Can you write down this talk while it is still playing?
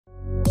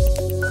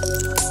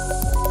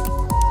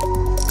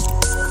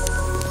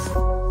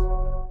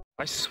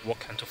Guys,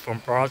 welcome to From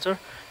Brother,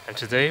 and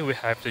today we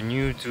have the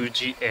new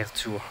Doogee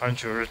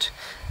S200,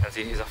 and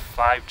this is a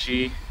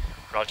 5G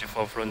project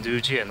from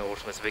Doogee, and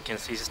also as we can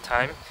see this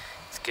time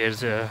it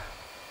gets a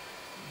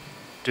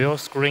dual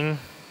screen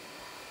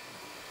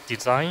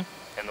design,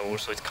 and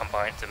also it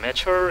combines the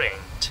Mecha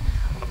and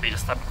a bit of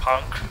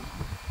cyberpunk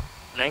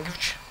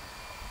language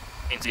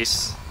in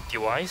this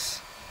device.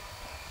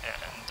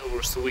 And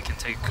also we can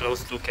take a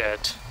close look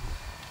at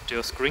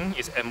dual screen.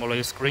 It's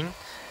AMOLED screen.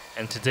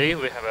 And today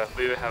we will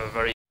have a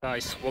very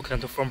nice welcome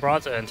to From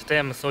Brother, and today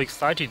I'm so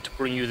excited to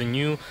bring you the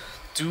new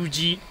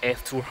Doogee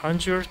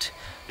S200.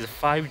 It's a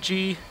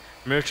 5G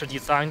Mecha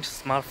designed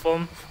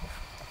smartphone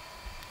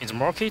in the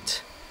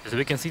market. As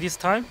we can see this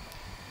time,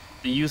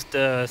 they use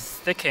the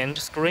second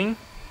screen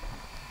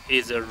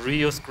is a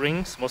real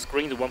screen, small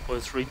screen, the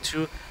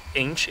 1.32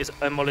 inch is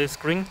AMOLED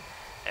screen,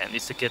 and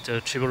it's to get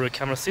a triple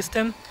camera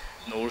system.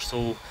 And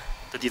also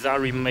the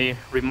design may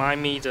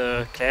remind me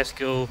the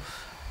classical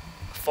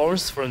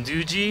phones from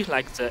Doogee,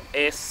 like the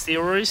S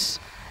series,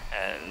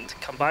 and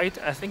combined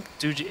I think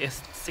Doogee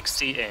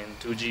S60 and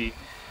Doogee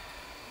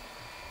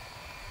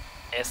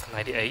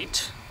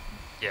S98.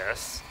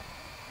 Yes.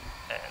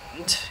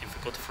 And if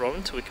we go to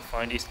front, we can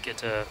find it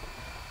get a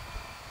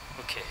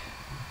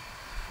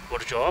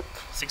water drop,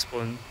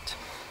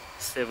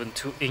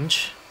 6.72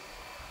 inch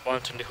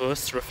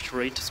 120Hz refresh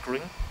rate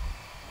screen.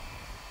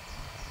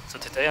 So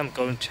today I'm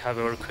going to have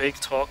a very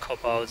quick talk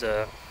about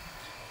the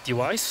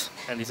device,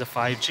 and it's a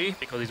 5G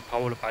because it's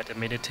powered by the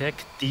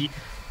MediaTek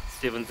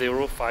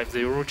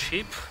D7050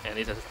 chip, and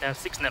it's a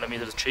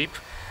 6nm chip,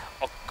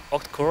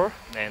 Octa-core.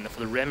 And for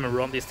the RAM and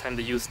ROM, this time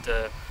they used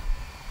the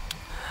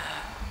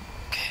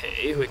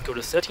we go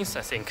to settings.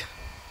 I think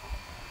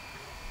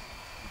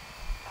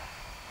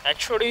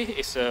actually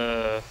it's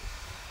a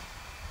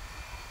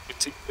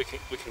we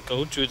can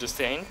go to the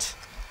cent.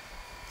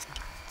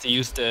 They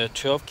use the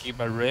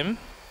 12GB RAM,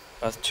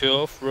 plus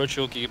 12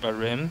 virtual GB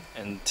RAM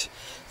and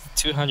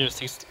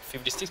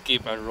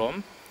 256GB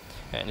ROM,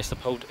 and it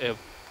supports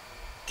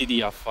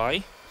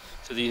DDR5.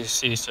 So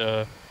this is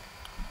a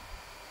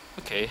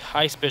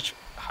high spec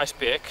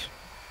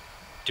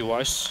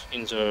device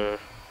in the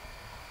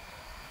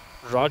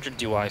larger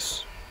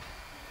device.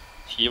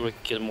 Here we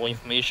get more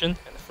information,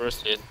 and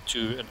first is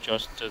to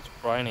adjust the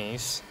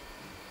brightness.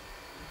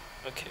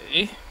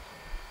 And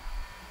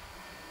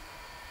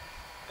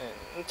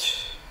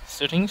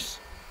settings.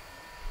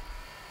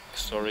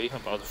 Sorry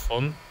about the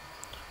phone.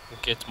 We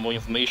get more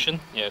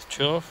information. Yes,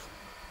 12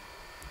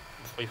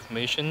 for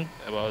information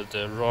about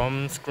the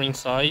ROM screen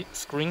size,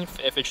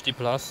 FHD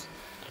plus,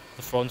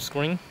 the front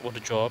screen,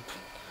 water drop,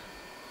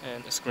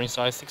 and the screen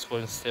size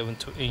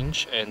 6.72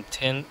 inch and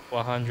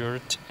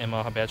 10100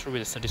 mAh battery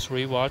with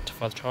 33 watt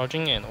fast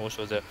charging, and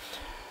also the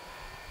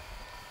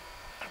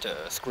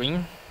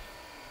screen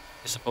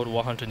is about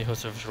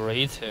 120Hz refresh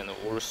rate. And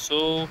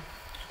also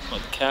on the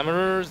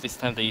camera, this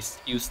time they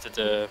used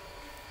the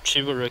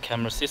triple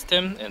camera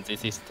system, and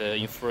this is the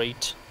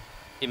infrared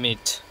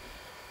image.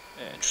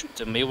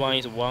 The main one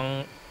is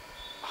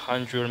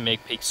 100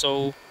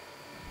 megapixel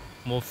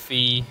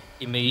Morphe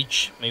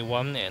image, main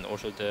one, and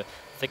also the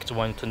second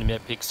one 20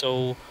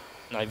 megapixel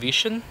night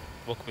vision,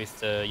 work with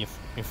the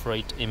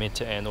infrared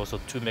image, and also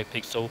 2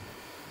 megapixel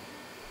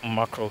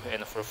macro.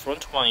 And for the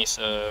front one is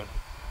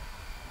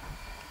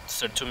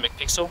 32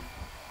 megapixel.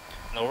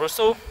 And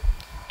also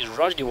this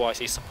large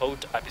device is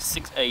support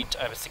IP68,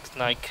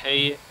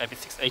 IP69K,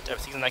 IP68,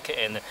 IP69K,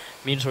 and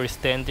military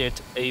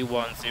standard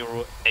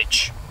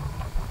A10H.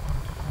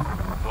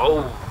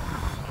 Whoa!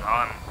 Now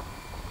I'm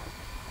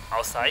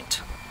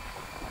outside.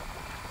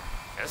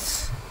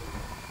 Yes.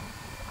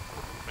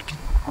 We can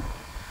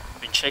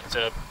check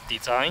the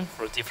design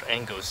for different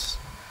angles.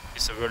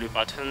 It's a value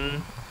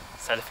button,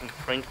 side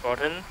fingerprint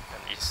button,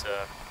 and it's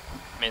a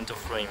mantle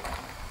frame,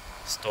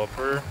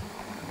 stopper,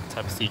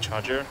 Type-C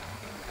charger,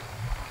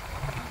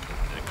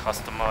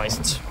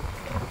 customized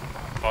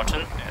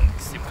button, and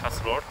SIM card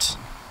slot,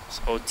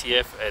 support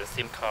TF and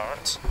SIM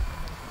card,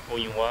 all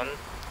in one.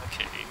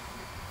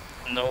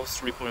 No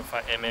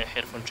 3.5mm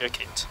headphone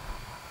jacket.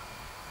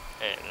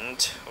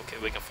 And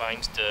we can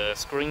find the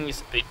screen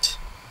is a bit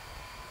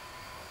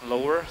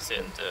lower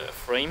than the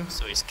frame,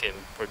 so it can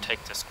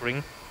protect the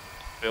screen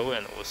well,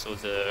 and also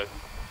the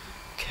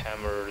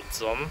camera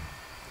zoom.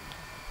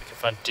 We can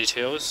find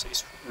details.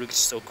 It looks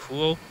so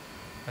cool.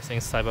 I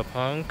think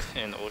cyberpunk,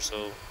 and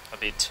also a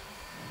bit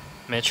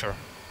mature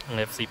on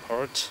FC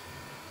part.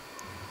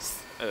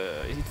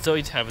 So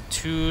it have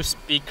two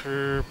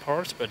speaker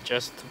parts, but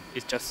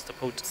it just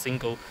supports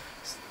single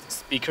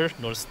speaker,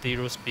 not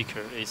stereo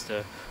speaker. It's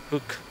the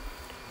hook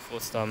for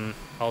some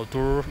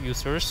outdoor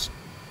users.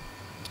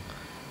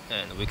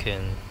 And we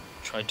can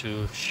try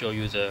to show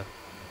you the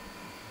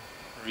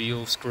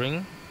real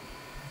screen.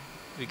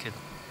 We can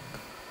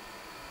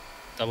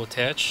double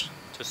touch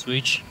to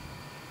switch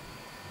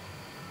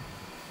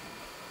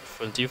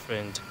from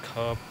different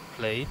cup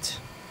plate.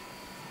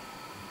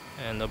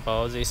 And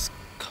about this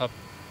cup,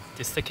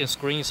 the second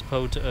screen is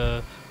called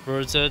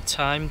weather,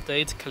 time,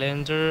 date,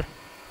 calendar,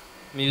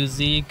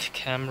 music,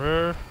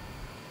 camera,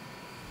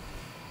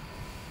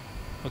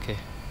 Okay,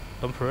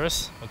 don't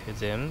press. Okay,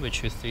 then we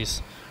choose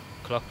this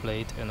clock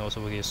plate, and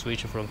also we can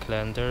switch from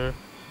calendar,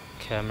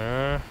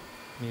 camera,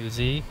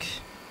 music.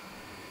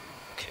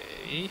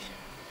 Okay,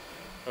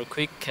 a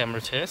quick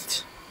camera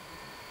test.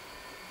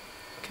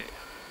 Okay,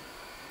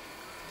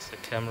 it's the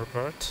camera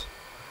part.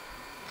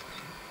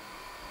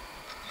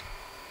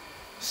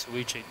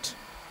 Switch it.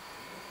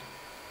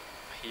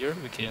 Here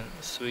we can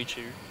switch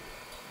it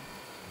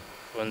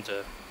from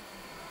the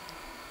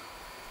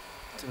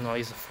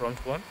noise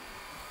front one.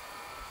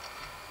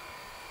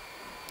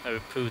 I will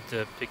put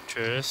the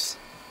pictures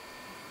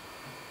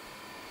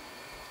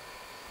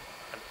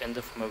at the end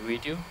of my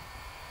video.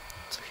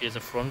 So here's the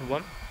front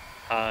one.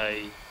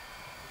 Hi.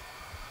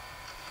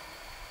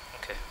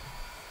 Okay.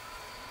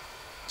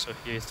 So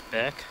here's the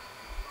back.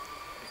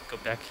 Go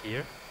back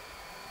here.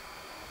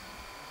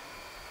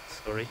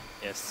 Sorry.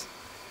 Yes.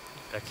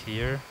 Back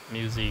here.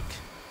 Music.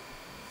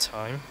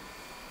 Time.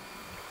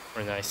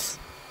 Very nice.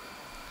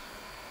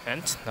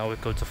 And now we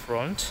go to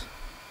front.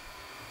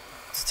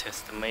 Let's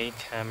test the main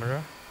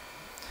camera.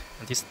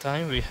 And this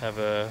time we have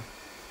a...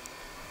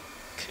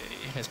 Okay,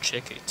 let's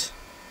check it.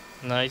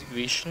 Night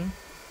vision.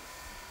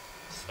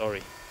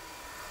 Sorry.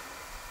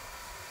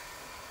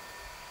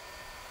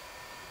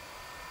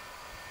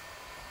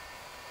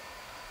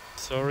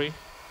 Sorry.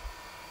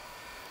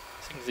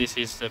 I think this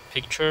is the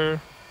picture.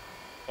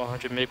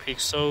 100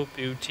 megapixel,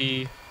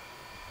 beauty,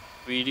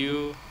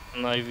 video,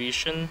 night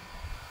vision.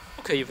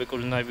 Okay, if I go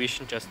to night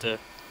vision, just the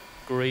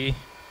gray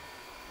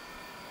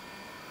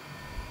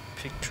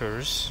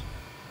pictures.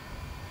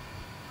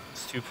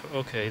 Super.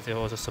 Okay, they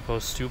also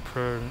suppose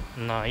super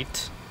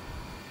night,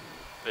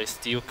 but it's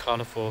still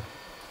colorful.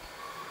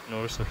 And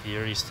also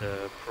here is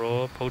the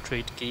Pro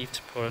Portrait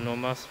Gift,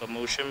 Panorama, Slow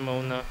Motion,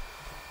 Mona,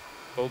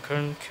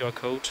 Vulcan, QR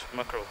code,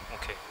 macro.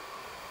 Okay,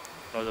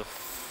 a lot of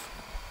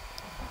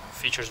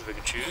features we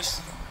can choose.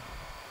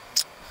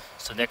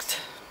 So next,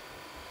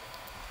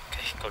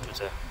 okay, go to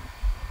the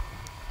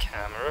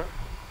camera.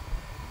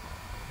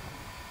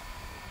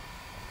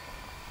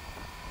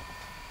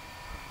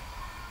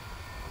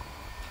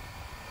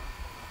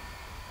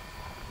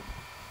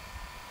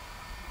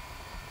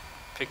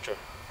 Picture.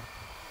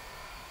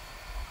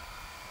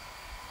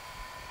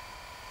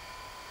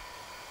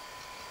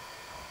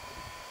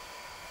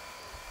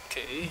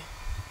 Okay.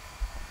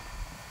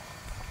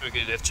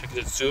 Okay, let's check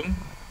the zoom.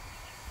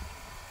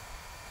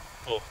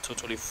 Oh,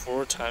 totally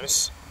 4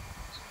 times.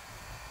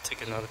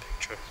 Take another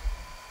picture.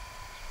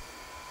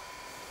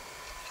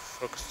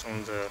 Focus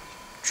on the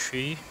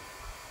tree.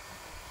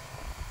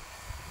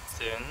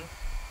 Then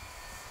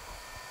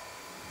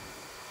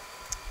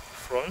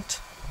front.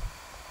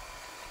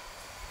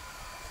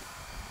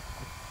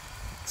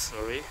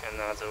 Sorry,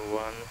 another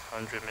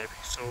 100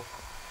 megapixel.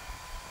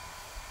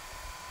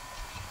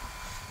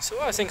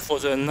 So I think for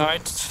the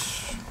night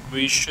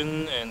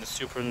vision and the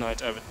super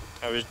night,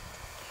 I will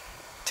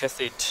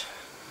test it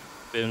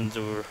when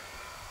the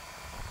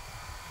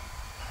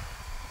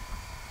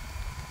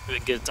will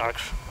get dark.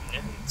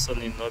 Yeah, it's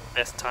certainly not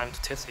best time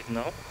to test it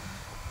now.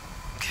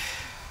 Okay.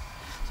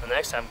 So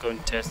next I'm going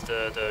to test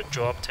the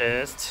drop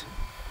test.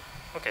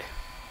 Okay.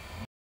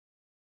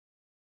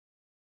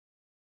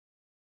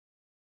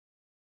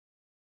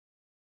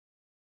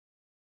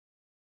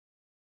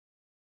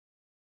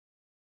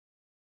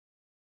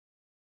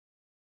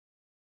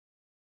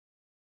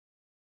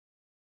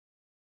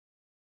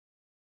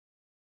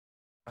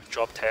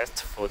 Drop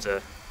test for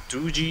the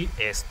Doogee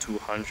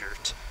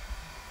S200.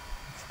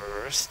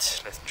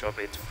 First, let's drop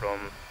it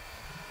from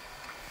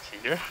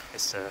here.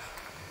 It's a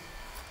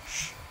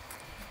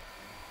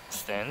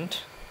stand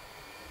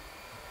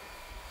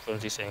from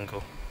this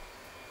angle,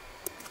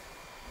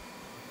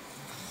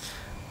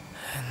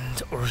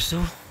 and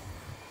also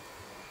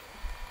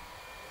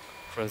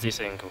from this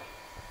angle,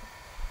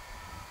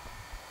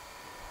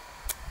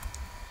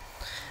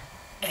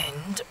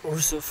 and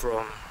also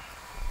from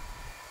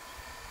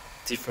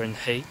different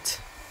height.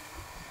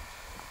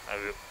 I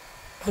will.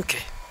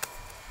 Okay.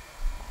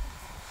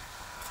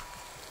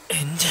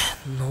 And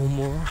no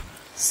more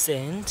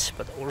sand,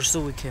 but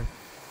also we can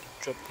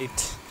drop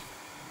it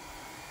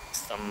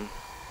some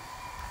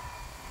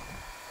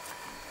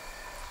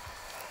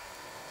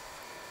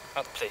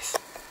other place.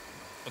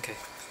 Okay.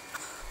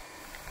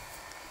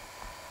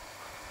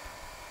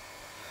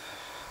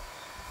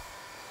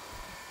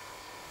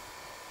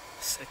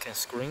 Second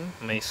screen,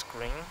 main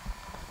screen,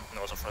 and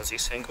also from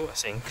this angle, I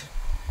think,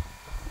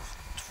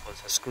 for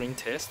the screen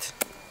test.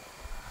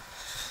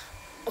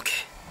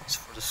 Okay, it's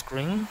for the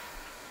screen.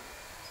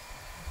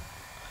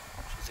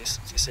 So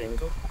this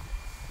angle.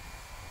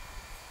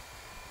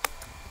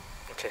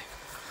 Okay.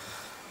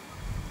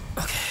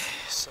 Okay,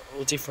 so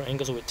different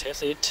angles we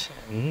test it,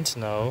 and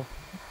now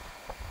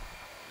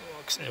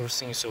looks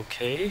everything is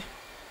okay.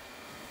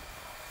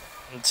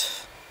 And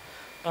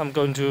I'm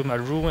going to my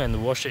room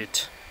and wash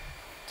it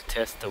to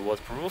test the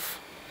waterproof.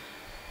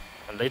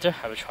 And later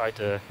I will try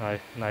the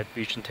night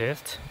vision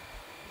test.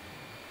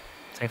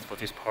 Thanks for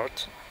this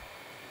part.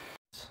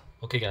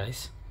 Okay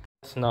guys,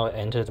 so now I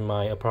entered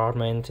my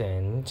apartment,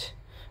 and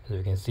as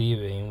you can see,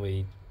 when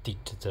we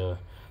did the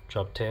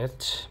job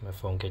test, my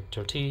phone get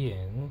dirty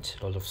and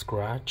a lot of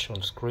scratch on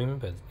the screen,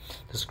 but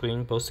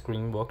both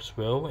screen works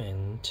well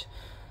and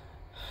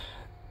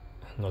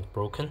not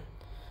broken,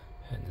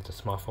 and the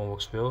smartphone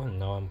works well. And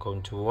now I'm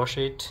going to wash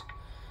it,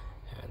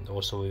 and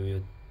also we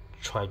will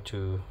try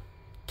to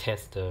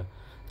test the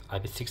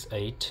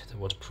IP68, the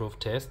waterproof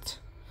test.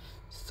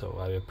 So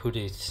I will put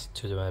it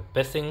to the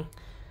basin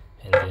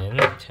and then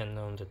turn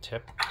on the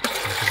tap and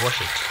to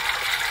wash it.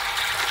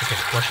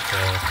 Just wash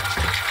the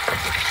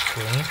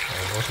screen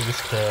and also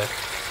use the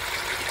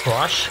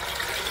brush.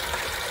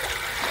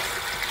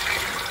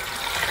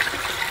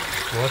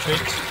 Wash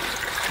it.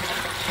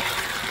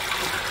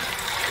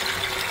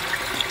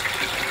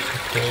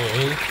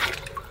 Okay.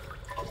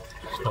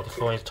 Now the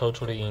phone is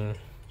totally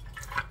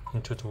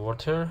into the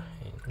water,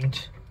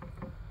 and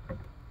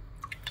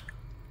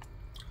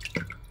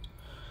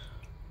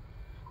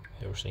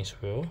everything's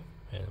well,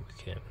 and we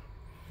can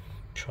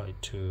try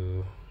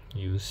to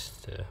use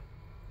the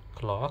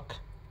clock.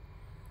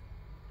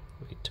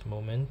 Wait a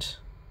moment.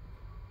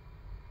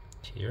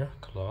 Here,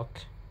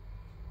 clock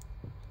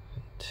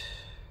and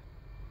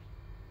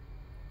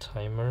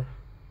timer.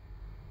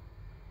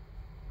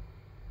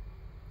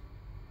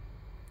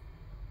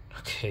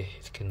 Okay,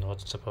 it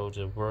cannot support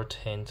the word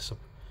hand.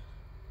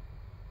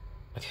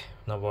 Okay,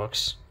 now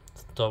works.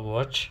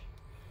 Stopwatch,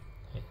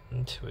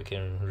 and we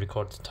can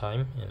record the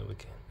time, and we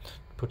can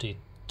put it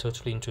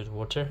totally into the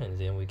water, and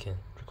then we can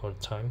record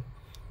the time.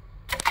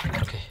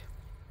 Okay,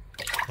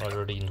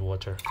 already in the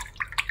water.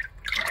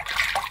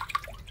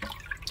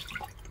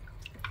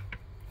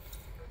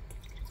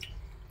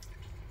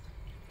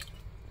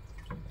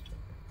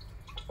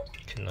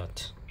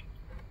 Cannot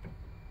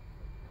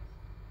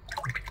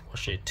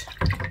wash it.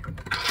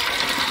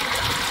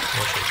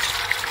 Wash it.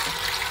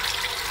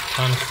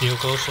 Time still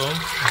goes on,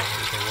 and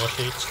we can wash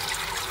it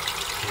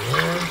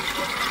here,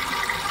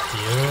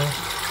 here,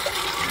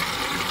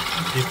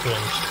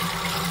 different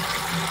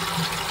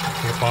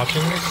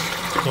buttons,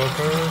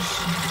 stoppers.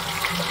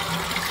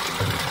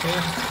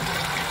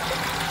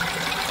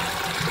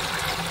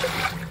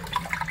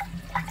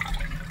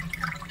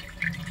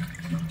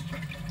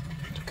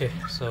 Okay,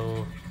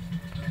 so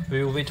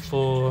we'll wait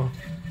for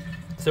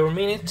 0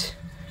 minutes,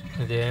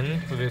 and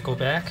then we will go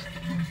back.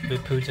 We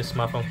put the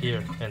smartphone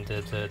here, and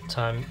the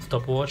time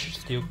stopwatch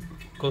still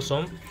goes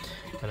on,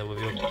 and we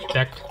will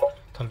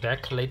come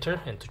back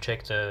later and to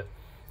check the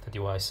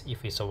device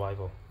if it's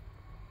survivable.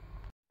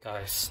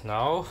 Guys,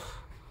 now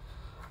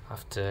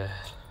after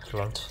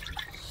run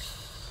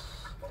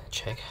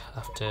check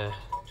after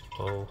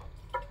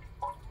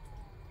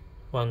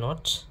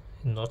not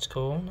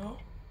go on now.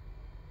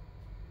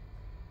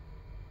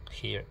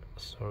 Here,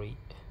 sorry,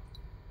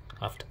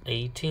 after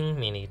 18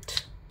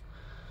 minutes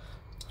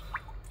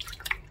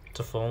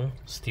the phone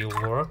still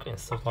work and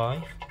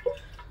survive.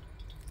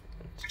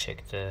 Let's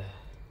check the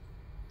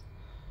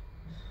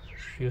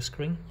rear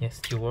screen. Yes,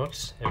 still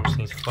works,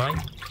 everything is fine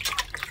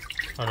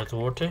under the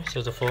water.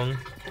 So the phone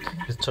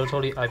is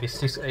totally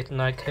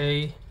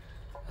IP69K,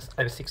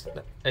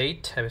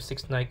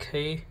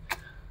 IP69K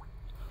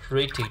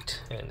rated,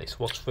 and it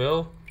works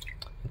well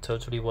and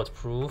totally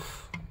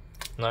waterproof.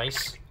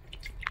 Nice.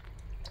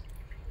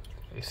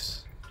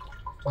 It's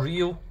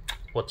real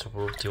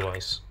waterproof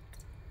device,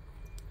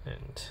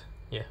 and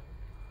yeah,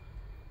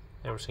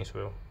 everything's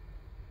well.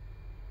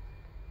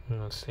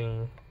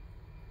 Nothing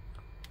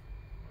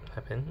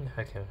happened.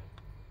 I can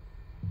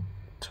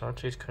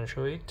touch it,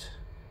 control it,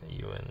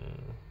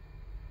 even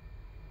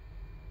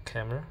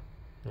camera.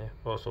 Yeah,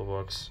 also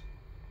works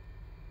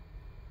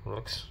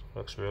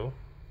well.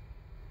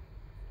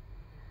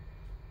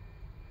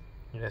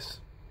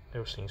 Yes,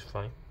 everything's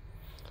fine.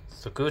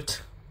 So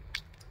good.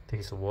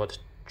 This is a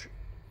waterproof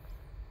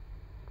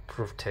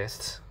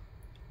test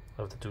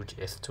of the Doogee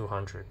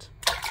S200.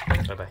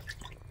 Bye bye.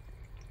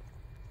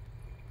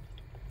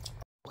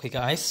 Okay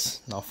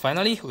guys, now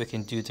finally we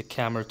can do the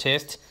camera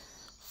test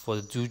for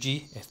the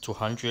Doogee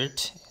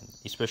S200, and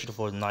especially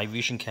for the night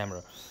vision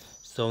camera.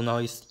 So now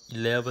it's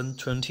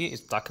 11:20,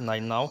 it's dark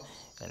night now,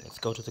 and let's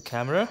go to the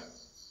camera.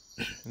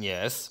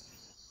 Yes,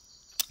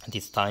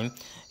 this time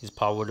is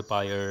powered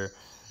by a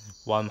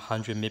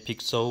 100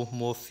 megapixel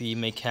Morphe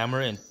main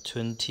camera and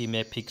 20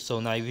 megapixel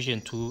night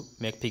vision, 2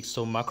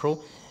 megapixel macro.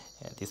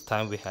 And this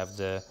time we have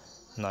the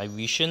night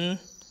vision,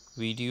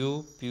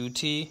 video,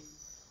 beauty,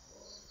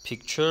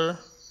 picture,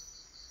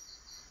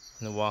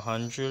 and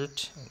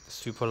 100 and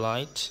super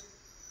light.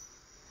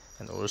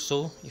 And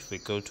also if we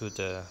go to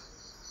the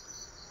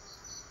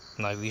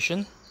night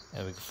vision,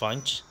 and we can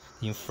find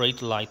the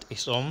infrared light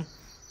is on.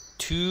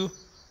 2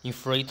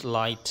 infrared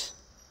light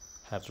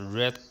have the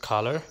red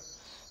color.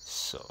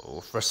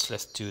 So first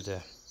let's do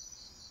the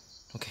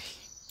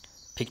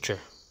picture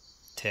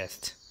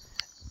test.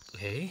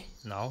 Okay,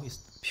 now it's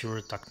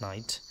pure dark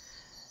night,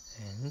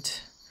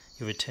 and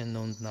if we turn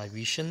on night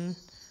vision,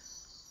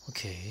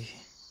 okay,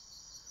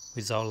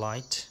 without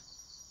light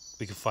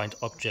we can find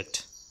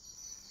object,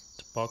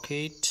 the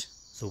bucket,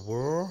 the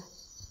wall,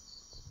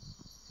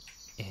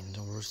 and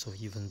also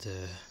even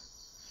the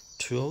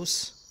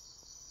tools.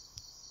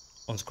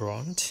 on the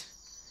ground.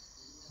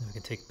 And we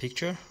can take a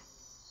picture.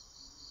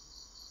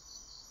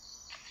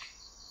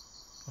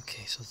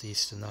 Okay, so this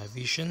is the night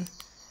vision,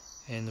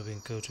 and we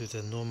can go to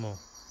the normal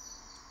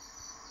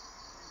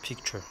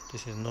picture.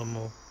 This is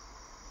normal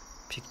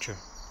picture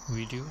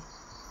video,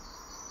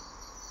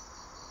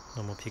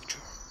 normal picture.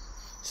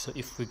 So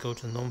if we go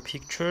to normal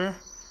picture,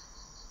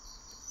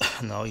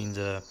 now in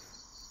the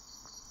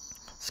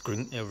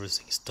screen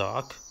everything is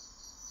dark.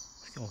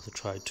 We can also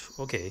try to,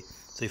 okay,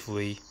 so if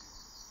we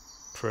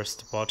press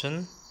the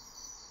button,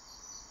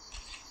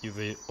 it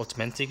will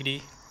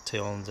automatically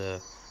turn on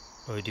the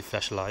LED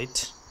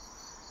flashlight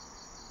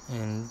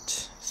and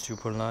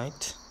super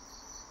light.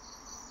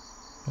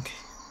 Okay,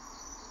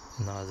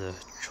 another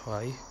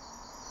try.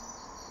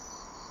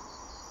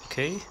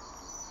 Okay,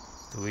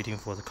 waiting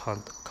for the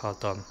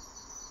countdown.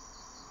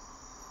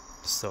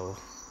 So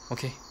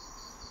okay,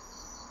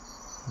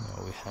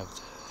 now we have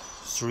the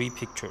 3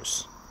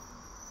 pictures,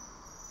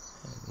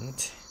 and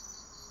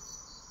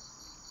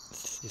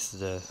this is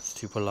the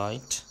super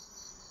light,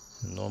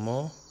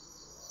 normal,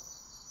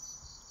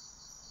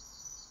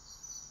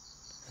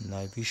 and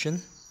night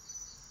vision.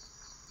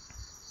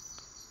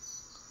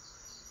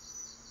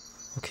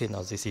 Okay,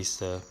 now this is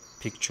the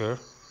picture,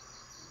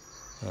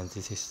 and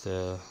this is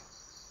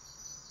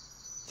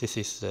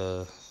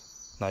the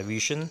night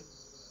vision,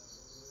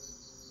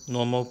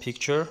 normal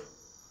picture,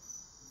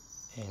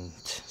 and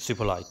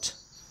super light.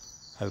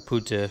 I will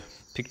put the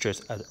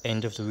pictures at the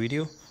end of the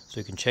video so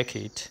you can check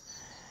it.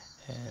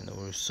 And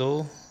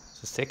also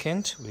the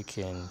second, we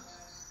can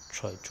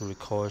try to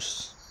record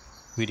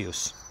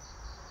videos.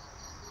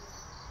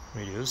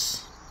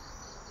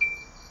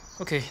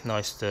 Okay, now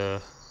it's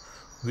the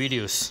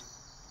videos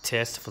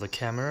test for the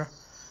camera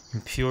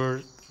in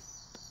pure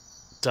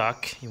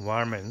dark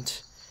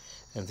environment,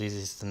 and this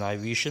is the night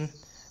vision,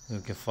 and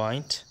we can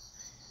find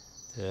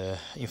the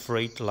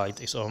infrared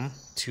light is on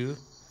too,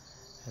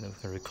 and we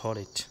can record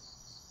it,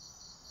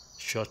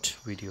 short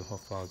video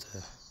about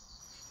the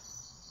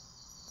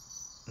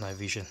night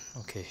vision.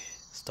 Okay,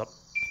 stop,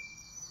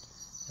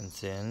 and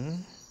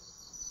then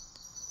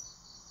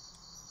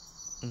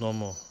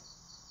normal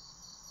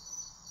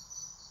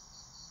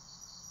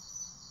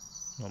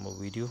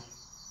video,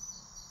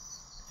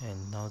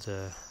 and now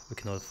we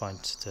cannot find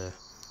the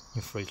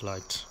infrared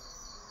light,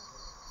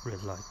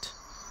 red light.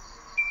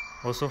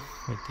 Also,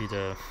 we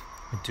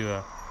do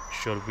a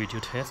short video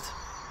test.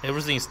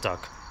 Everything is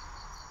dark.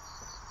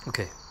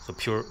 Okay, so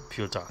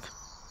pure dark.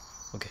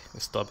 Okay, we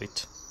stop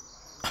it.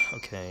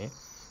 Okay,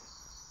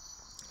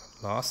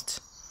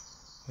 last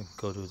we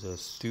go to the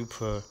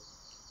super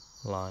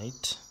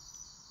light,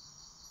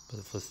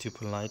 but for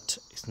super light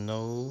is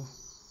no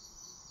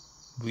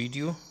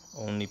video,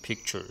 only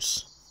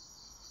pictures.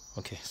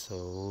 Okay,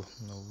 so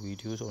no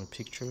videos, only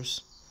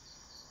pictures.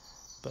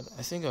 But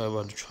I think I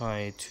want to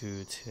try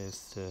to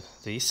test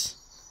this.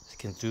 I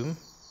can zoom.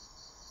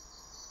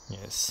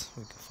 Yes,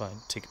 we can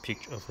take a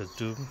picture of a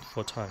zoom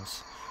 4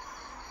 times.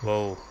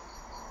 Whoa,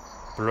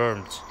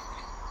 blurred.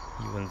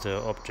 Even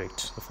the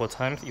object. The 4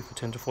 times, if we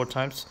turn to 4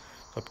 times,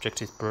 the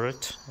object is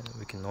blurred, and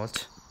we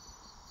cannot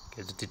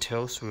get the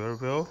details very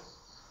well.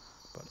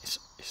 But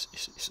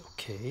it's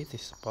okay.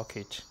 This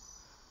bucket.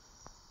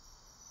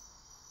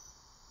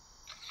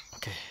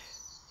 Okay.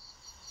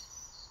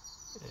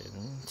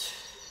 And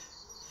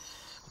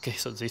okay,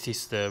 so this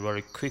is the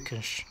very quick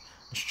and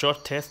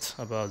short test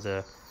about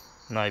the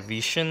night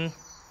vision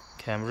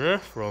camera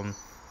from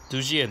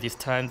Doogee, and this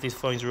time this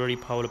phone is really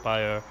powered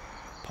by a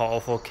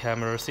powerful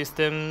camera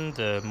system,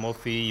 the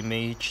Morphe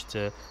image,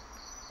 the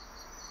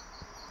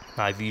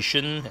night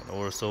vision, and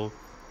also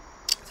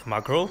the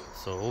macro.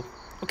 So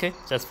okay,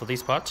 that's for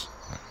this part.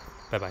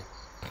 Bye bye.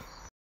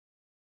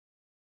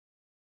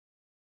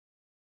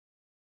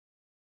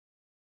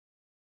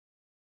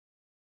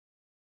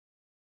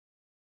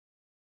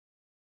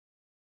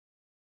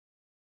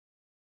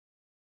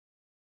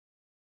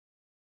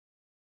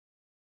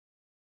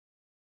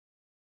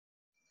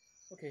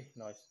 Okay,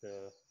 now it's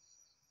the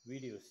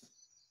videos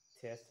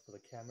test for the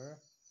camera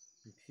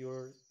in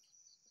pure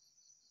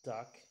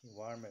dark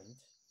environment,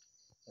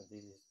 and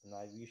this is the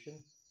night vision.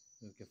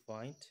 And we can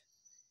find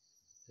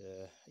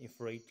the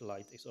infrared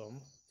light is on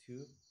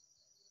too,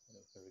 and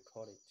we can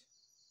record it,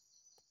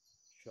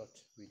 short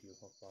video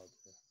about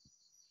the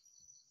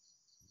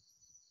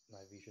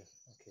night vision.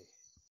 Okay.